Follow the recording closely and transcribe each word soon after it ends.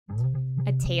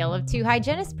Tale of Two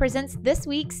Hygienists presents this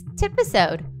week's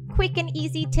TIPisode. Quick and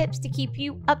easy tips to keep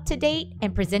you up to date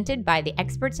and presented by the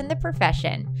experts in the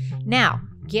profession. Now,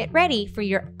 get ready for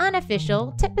your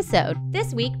unofficial TIPisode.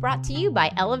 This week brought to you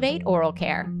by Elevate Oral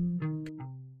Care.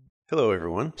 Hello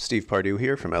everyone, Steve Pardue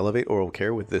here from Elevate Oral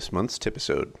Care with this month's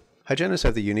TIPisode. Hygienists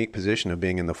have the unique position of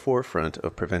being in the forefront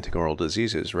of preventing oral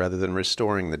diseases rather than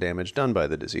restoring the damage done by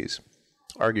the disease.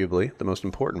 Arguably, the most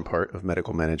important part of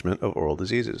medical management of oral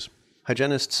diseases.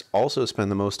 Hygienists also spend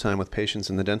the most time with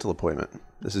patients in the dental appointment.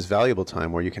 This is valuable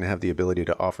time where you can have the ability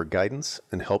to offer guidance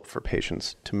and help for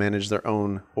patients to manage their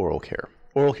own oral care.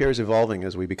 Oral care is evolving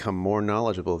as we become more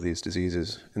knowledgeable of these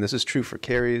diseases, and this is true for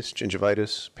caries,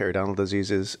 gingivitis, periodontal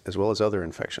diseases, as well as other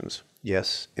infections.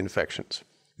 Yes, infections.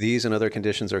 These and other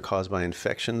conditions are caused by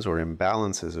infections or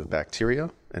imbalances of bacteria,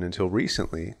 and until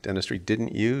recently, dentistry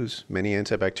didn't use many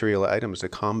antibacterial items to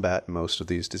combat most of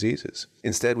these diseases.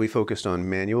 Instead, we focused on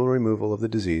manual removal of the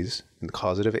disease and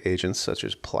causative agents such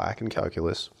as plaque and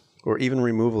calculus, or even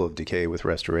removal of decay with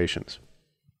restorations.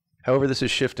 However, this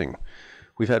is shifting.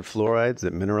 We've had fluorides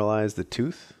that mineralize the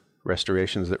tooth,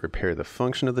 restorations that repair the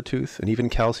function of the tooth, and even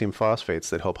calcium phosphates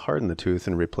that help harden the tooth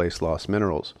and replace lost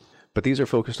minerals. But these are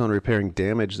focused on repairing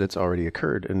damage that's already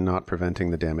occurred and not preventing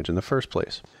the damage in the first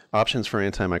place. Options for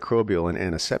antimicrobial and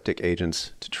antiseptic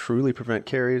agents to truly prevent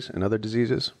caries and other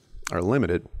diseases are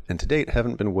limited and to date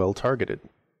haven't been well targeted.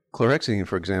 Chlorhexidine,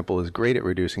 for example, is great at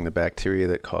reducing the bacteria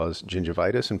that cause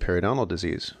gingivitis and periodontal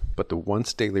disease, but the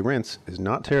once daily rinse is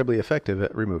not terribly effective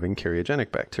at removing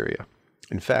cariogenic bacteria.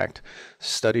 In fact,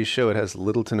 studies show it has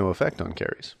little to no effect on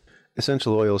caries.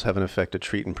 Essential oils have an effect to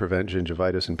treat and prevent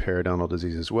gingivitis and periodontal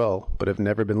disease as well, but have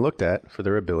never been looked at for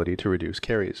their ability to reduce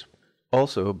caries.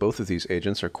 Also, both of these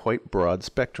agents are quite broad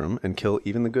spectrum and kill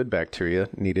even the good bacteria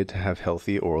needed to have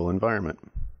healthy oral environment.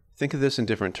 Think of this in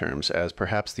different terms as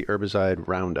perhaps the herbicide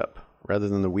Roundup, rather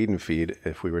than the weed and feed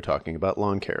if we were talking about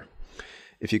lawn care.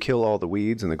 If you kill all the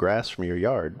weeds and the grass from your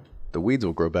yard, the weeds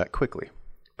will grow back quickly.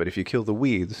 But if you kill the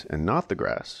weeds and not the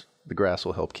grass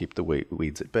will help keep the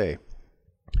weeds at bay.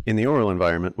 In the oral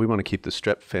environment, we want to keep the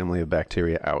strep family of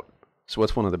bacteria out. So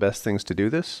what's one of the best things to do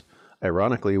this?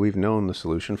 Ironically, we've known the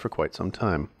solution for quite some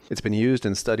time. It's been used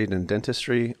and studied in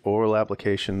dentistry, oral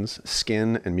applications,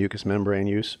 skin, and mucous membrane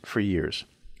use for years.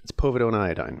 It's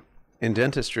Povidone-Iodine. In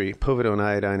dentistry,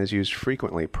 Povidone-Iodine is used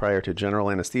frequently prior to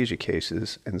general anesthesia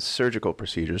cases and surgical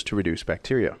procedures to reduce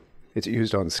bacteria. It's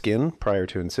used on skin prior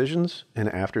to incisions and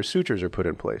after sutures are put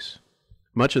in place.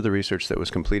 Much of the research that was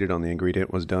completed on the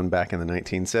ingredient was done back in the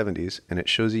 1970s, and it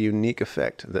shows a unique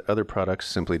effect that other products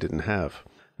simply didn't have.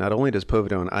 Not only does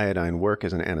Povidone-Iodine work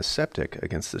as an antiseptic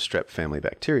against the strep family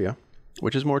bacteria,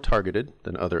 which is more targeted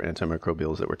than other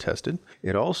antimicrobials that were tested,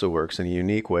 it also works in a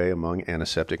unique way among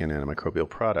antiseptic and antimicrobial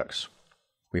products.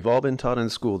 We've all been taught in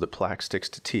school that plaque sticks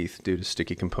to teeth due to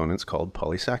sticky components called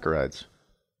polysaccharides.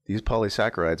 These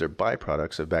polysaccharides are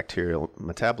byproducts of bacterial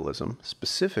metabolism,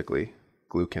 specifically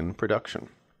glucan production.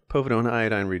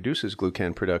 Povidone-Iodine reduces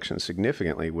glucan production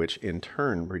significantly, which in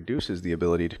turn reduces the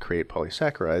ability to create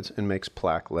polysaccharides and makes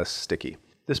plaque less sticky.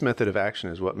 This method of action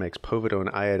is what makes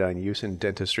Povidone-Iodine use in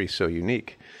dentistry so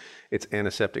unique. Its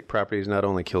antiseptic properties not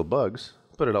only kill bugs,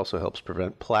 but it also helps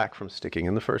prevent plaque from sticking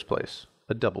in the first place.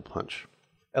 A double punch.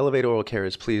 Elevate Oral Care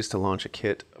is pleased to launch a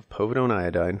kit of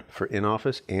Povidone-Iodine for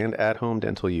in-office and at-home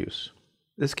dental use.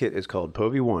 This kit is called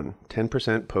Povi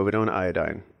 10%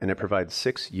 Povidone-Iodine, and it provides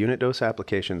 6 unit dose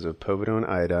applications of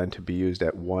Povidone-Iodine to be used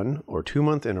at 1 or 2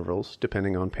 month intervals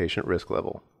depending on patient risk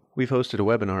level. We've hosted a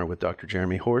webinar with Dr.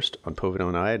 Jeremy Horst on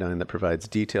Povidone-Iodine that provides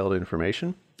detailed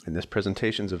information, and this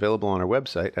presentation is available on our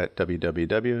website at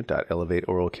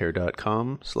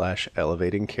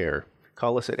www.elevateoralcare.com/elevatingcare.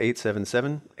 Call us at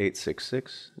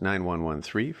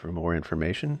 877-866-9113 for more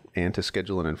information and to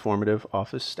schedule an informative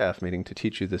office staff meeting to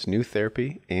teach you this new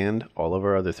therapy and all of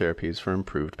our other therapies for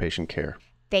improved patient care.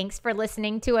 Thanks for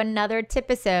listening to another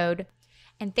TIPisode.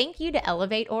 And thank you to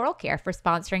Elevate Oral Care for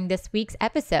sponsoring this week's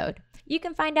episode. You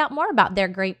can find out more about their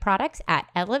great products at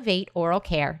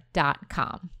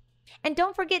elevateoralcare.com. And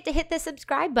don't forget to hit the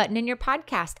subscribe button in your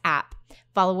podcast app.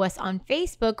 Follow us on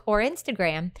Facebook or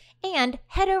Instagram, and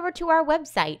head over to our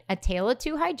website,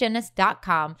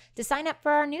 ataleoftwohygienists.com, to sign up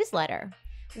for our newsletter.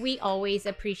 We always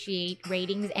appreciate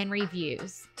ratings and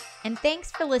reviews. And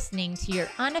thanks for listening to your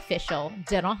unofficial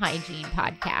dental hygiene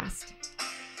podcast.